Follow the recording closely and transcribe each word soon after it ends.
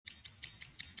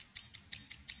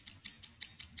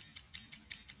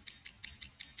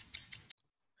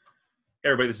Hey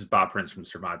everybody, this is Bob Prince from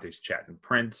Cervantes Chat and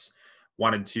Prince.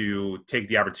 Wanted to take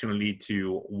the opportunity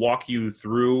to walk you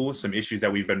through some issues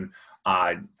that we've been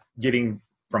getting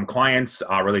from clients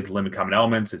related to limited common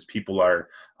elements. As people are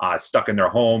stuck in their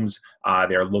homes,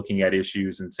 they're looking at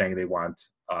issues and saying they want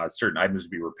certain items to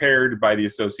be repaired by the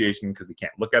association because they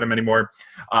can't look at them anymore.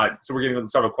 So we're getting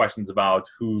several questions about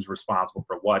who's responsible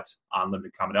for what on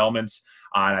limited common elements.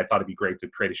 And I thought it'd be great to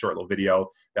create a short little video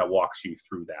that walks you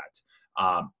through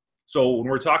that. So when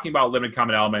we're talking about limited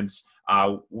common elements,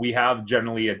 we have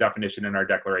generally a definition in our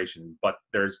declaration, but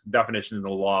there's definition in the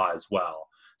law as well.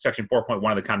 Section 4.1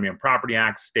 of the Condominium Property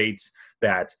Act states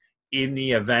that in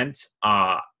the event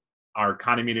our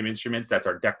condominium instruments, that's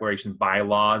our declaration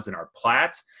bylaws and our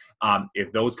plat,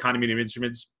 if those condominium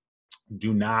instruments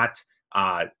do not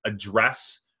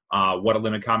address what a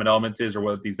limited common element is or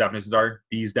what these definitions are,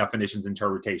 these definitions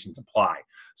interpretations apply.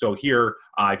 So here,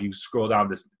 if you scroll down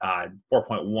this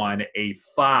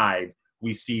 4.1A5,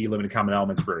 we see limited common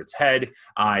elements rear its head.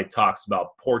 It talks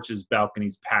about porches,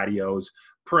 balconies, patios,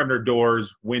 perimeter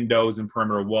doors, windows, and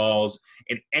perimeter walls,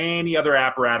 and any other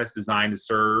apparatus designed to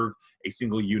serve a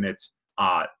single unit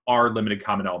are limited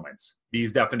common elements.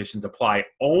 These definitions apply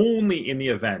only in the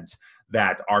event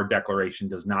that our declaration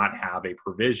does not have a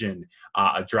provision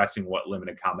addressing what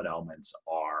limited common elements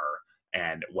are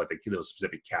and what those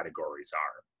specific categories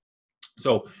are.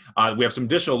 So we have some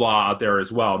additional law out there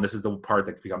as well, and this is the part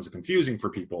that becomes confusing for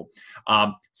people.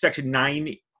 Section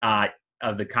 9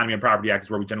 of the Condominium Property Act is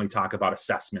where we generally talk about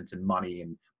assessments and money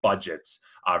and budgets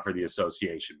for the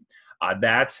association.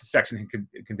 That section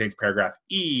contains paragraph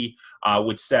E,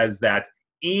 which says that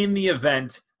in the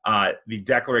event the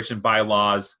declaration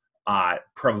bylaws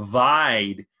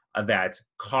provide that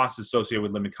costs associated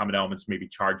with limited common elements may be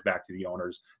charged back to the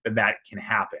owners, then that can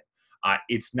happen.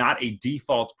 It's not a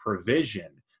default provision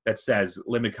that says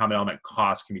limited common element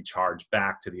costs can be charged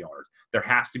back to the owners. There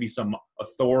has to be some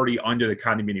authority under the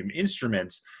condominium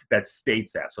instruments that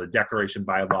states that. So the declaration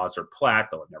bylaws or plat,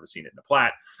 though I've never seen it in a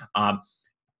plat,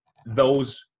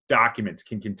 those documents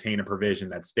can contain a provision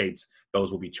that states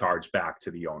those will be charged back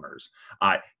to the owners.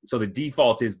 So the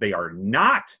default is they are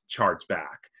not charged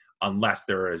back unless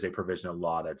there is a provision of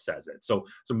law that says it. So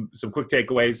some quick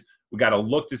takeaways. We got to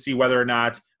look to see whether or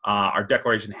not our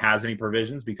declaration has any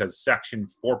provisions, because section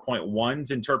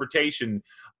 4.1's interpretation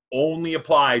only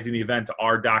applies in the event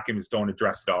our documents don't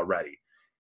address it already.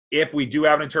 If we do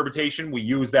have an interpretation, we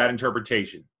use that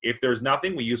interpretation. If there's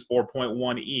nothing, we use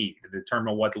 4.1E to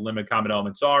determine what the limited common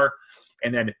elements are.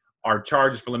 And then our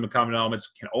charges for limited common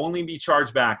elements can only be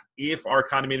charged back if our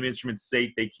condominium instruments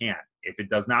state they can. If it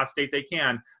does not state they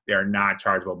can, they are not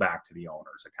chargeable back to the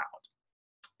owner's account.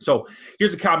 So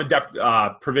here's a common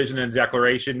provision in a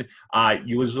declaration.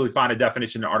 You usually find a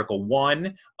definition in Article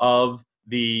 1 of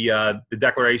the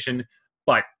declaration,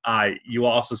 but you will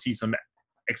also see some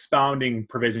expounding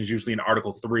provisions usually in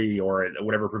Article 3 or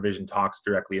whatever provision talks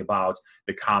directly about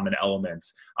the common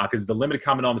elements, because the limited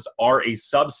common elements are a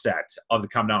subset of the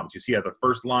common elements. You see at the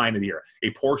first line of the year, a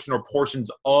portion or portions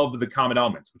of the common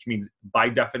elements, which means by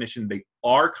definition they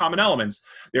are common elements.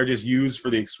 They're just used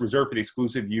reserved for the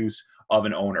exclusive use of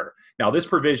an owner. Now, this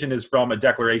provision is from a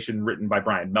declaration written by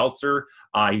Brian Meltzer.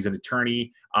 He's an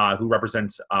attorney who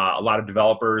represents a lot of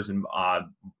developers and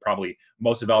probably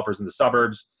most developers in the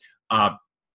suburbs.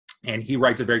 And he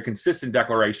writes a very consistent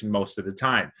declaration most of the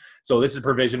time. So this is a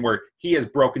provision where he has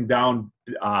broken down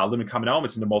limited common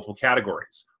elements into multiple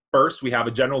categories. First, we have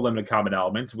a general limited common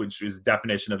element, which is a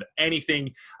definition of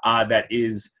anything that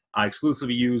is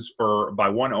exclusively used by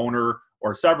one owner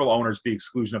or several owners to the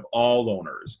exclusion of all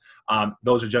owners.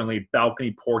 Those are generally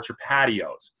balcony, porch, or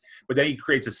patios. But then he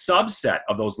creates a subset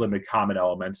of those limited common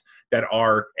elements that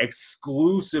are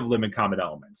exclusive limited common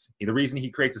elements. The reason he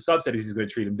creates a subset is he's going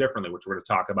to treat them differently, which we're going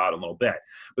to talk about in a little bit.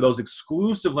 But those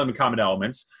exclusive limited common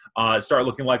elements start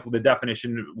looking like the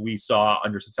definition we saw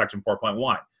under section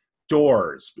 4.1.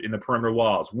 Doors in the perimeter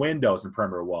walls, windows in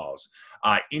perimeter walls,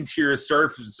 interior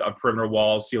surface of perimeter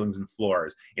walls, ceilings, and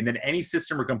floors, and then any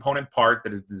system or component part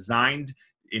that is designed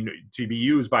to be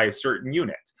used by a certain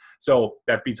unit. So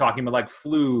that'd be talking about like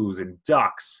flues and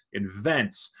ducts and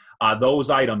vents. Those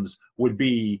items would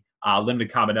be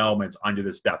limited common elements under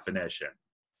this definition.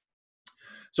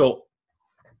 So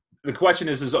the question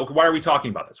is okay, why are we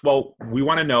talking about this? Well, we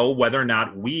want to know whether or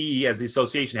not we as the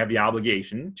association have the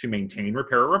obligation to maintain,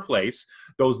 repair, or replace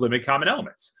those limited common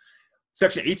elements.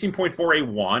 Section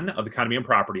 18.4A1 of the Condominium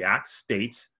Property Act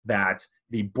states that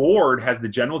the board has the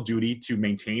general duty to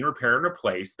maintain, repair, and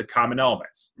replace the common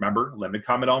elements. Remember, limited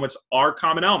common elements are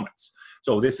common elements.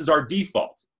 So this is our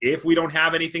default. if we don't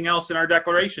have anything else in our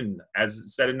declaration,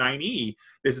 as said in 9E,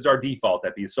 this is our default,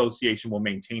 that the association will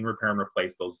maintain, repair, and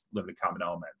replace those limited common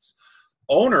elements.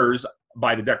 Owners,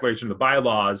 by the declaration of the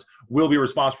bylaws, will be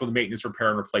responsible for the maintenance, repair,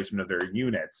 and replacement of their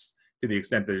units to the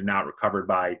extent that they're not recovered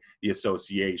by the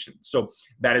association. So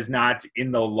that is not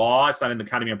in the law. It's not in the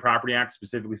Condominium Property Act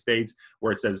specifically states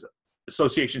where it says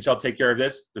association shall take care of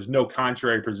this. There's no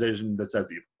contrary provision that says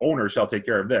the owner shall take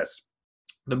care of this.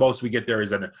 The most we get there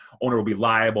is that an owner will be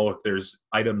liable if there's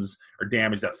items or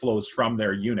damage that flows from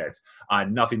their unit.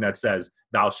 Nothing that says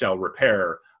thou shalt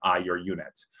repair your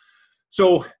unit.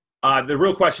 So the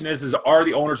real question is are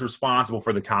the owners responsible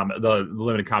for the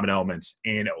limited common elements,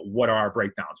 and what are our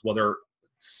breakdowns? Well, there are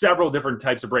several different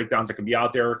types of breakdowns that can be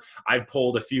out there. I've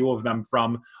pulled a few of them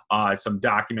from some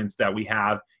documents that we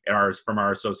have from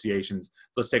our associations.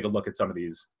 So let's take a look at some of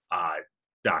these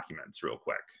documents real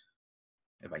quick,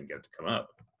 if I can get it to come up.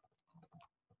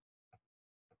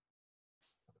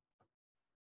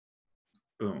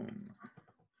 Boom.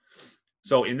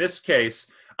 So in this case,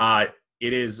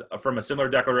 it is from a similar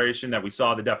declaration that we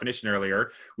saw the definition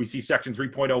earlier. We see section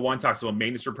 3.01 talks about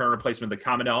maintenance, repair, and replacement of the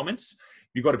common elements. If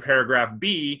you go to paragraph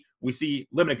B, we see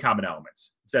limited common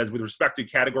elements. It says, with respect to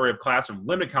category of class of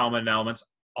limited common elements,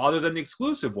 other than the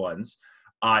exclusive ones,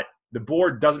 the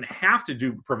board doesn't have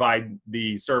to provide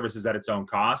the services at its own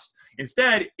cost.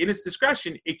 Instead, in its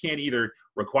discretion, it can either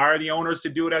require the owners to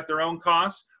do it at their own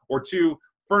cost, or to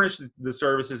furnish the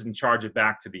services and charge it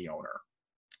back to the owner.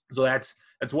 So that's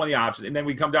one of the options. And then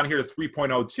we come down here to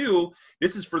 3.02.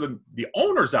 This is for the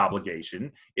owner's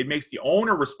obligation. It makes the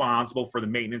owner responsible for the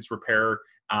maintenance, repair,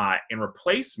 and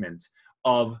replacement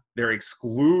of their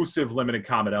exclusive limited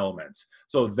common elements.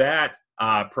 So that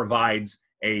provides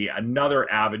another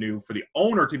avenue for the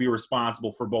owner to be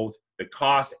responsible for both the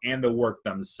cost and the work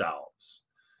themselves.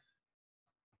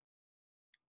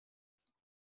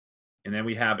 And then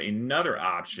we have another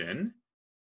option.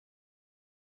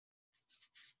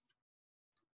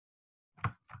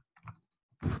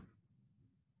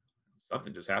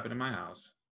 Something just happened in my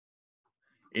house.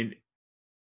 In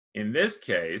this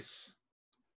case,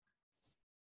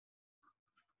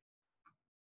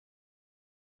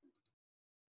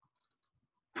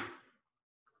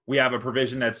 we have a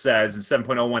provision that says in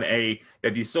 7.01A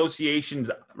that the association's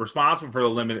responsible for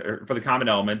the common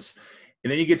elements,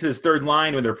 and then you get to this third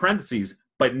line with their parentheses,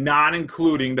 but not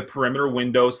including the perimeter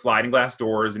windows, sliding glass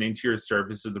doors, and interior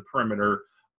surface of the perimeter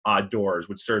doors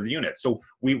which serve the unit. So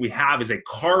we have is a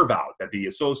carve out that the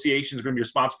association is going to be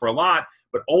responsible for a lot,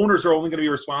 but owners are only going to be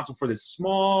responsible for this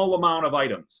small amount of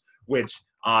items, which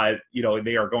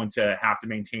they are going to have to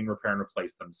maintain, repair, and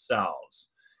replace themselves.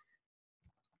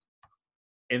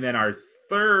 And then our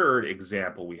third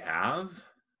example we have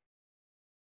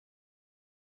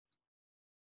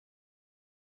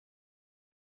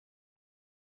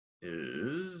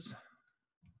is,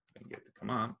 I can get it to come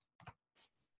on,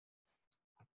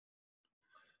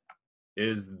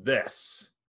 is this,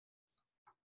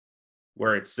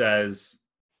 where it says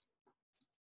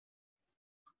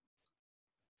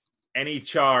any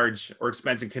charge or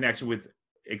expense in connection with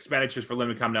expenditures for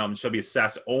limited common elements shall be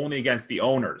assessed only against the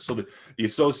owners. So the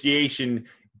association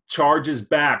charges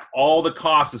back all the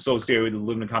costs associated with the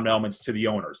limited common elements to the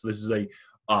owner. So this is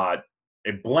a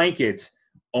blanket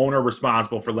owner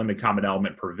responsible for limited common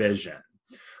element provision.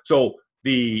 So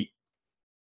it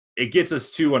gets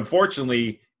us to,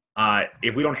 unfortunately,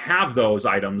 if we don't have those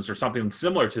items or something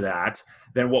similar to that,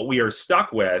 then what we are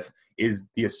stuck with is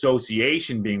the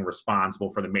association being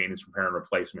responsible for the maintenance, repair, and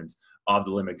replacement of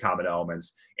the limited common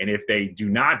elements. And if they do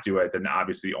not do it, then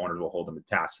obviously the owners will hold them to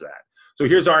task to that. So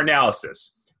here's our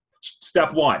analysis.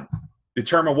 Step one,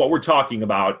 determine what we're talking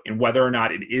about and whether or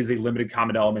not it is a limited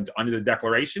common element under the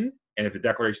declaration, and if the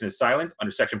declaration is silent,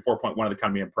 under section 4.1 of the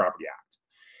Condominium Property Act.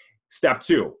 Step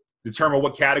two, determine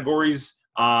what categories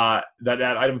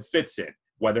that item fits in,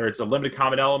 whether it's a limited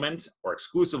common element or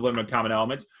exclusive limited common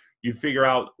element. You figure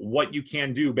out what you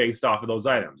can do based off of those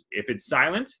items. If it's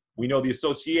silent, we know the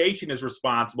association is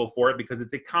responsible for it because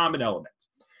it's a common element.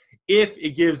 If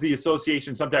it gives the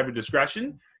association some type of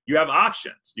discretion, you have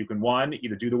options. You can, one,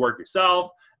 either do the work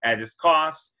yourself at its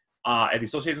cost, at the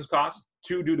association's cost,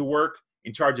 two, do the work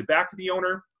and charge it back to the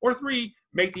owner, or three,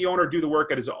 make the owner do the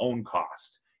work at his own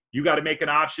cost. You got to make an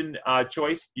option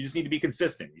choice. You just need to be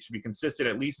consistent. You should be consistent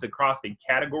at least across the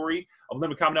category of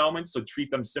limited common elements, so treat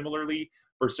them similarly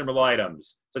for similar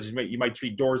items, such as you might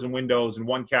treat doors and windows in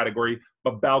one category,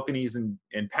 but balconies and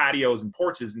patios and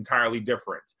porches entirely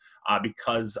different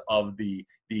because of the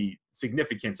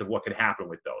significance of what could happen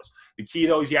with those. The key,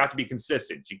 though, is you have to be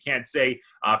consistent. You can't say,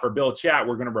 for Bill Chat,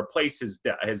 we're going to replace his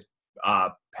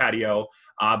patio.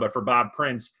 But for Bob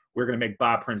Prince, we're going to make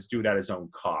Bob Prince do it at his own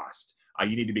cost.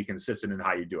 You need to be consistent in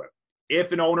how you do it.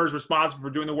 If an owner is responsible for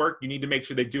doing the work, you need to make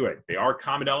sure they do it. They are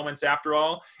common elements after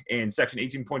all. In section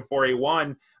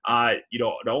 18.481,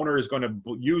 the owner is going to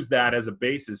use that as a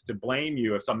basis to blame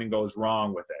you if something goes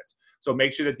wrong with it. So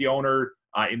make sure that the owner,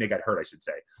 and they got hurt, I should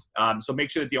say. So make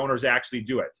sure that the owners actually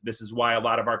do it. This is why a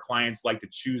lot of our clients like to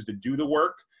choose to do the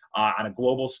work on a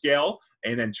global scale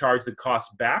and then charge the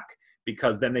cost back,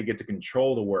 because then they get to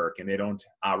control the work and they don't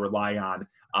rely on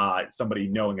somebody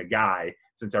knowing a guy,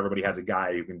 since everybody has a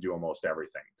guy who can do almost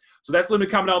everything. So that's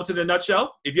limited common elements in a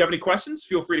nutshell. If you have any questions,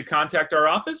 feel free to contact our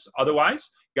office. Otherwise,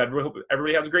 God,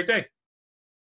 everybody has a great day.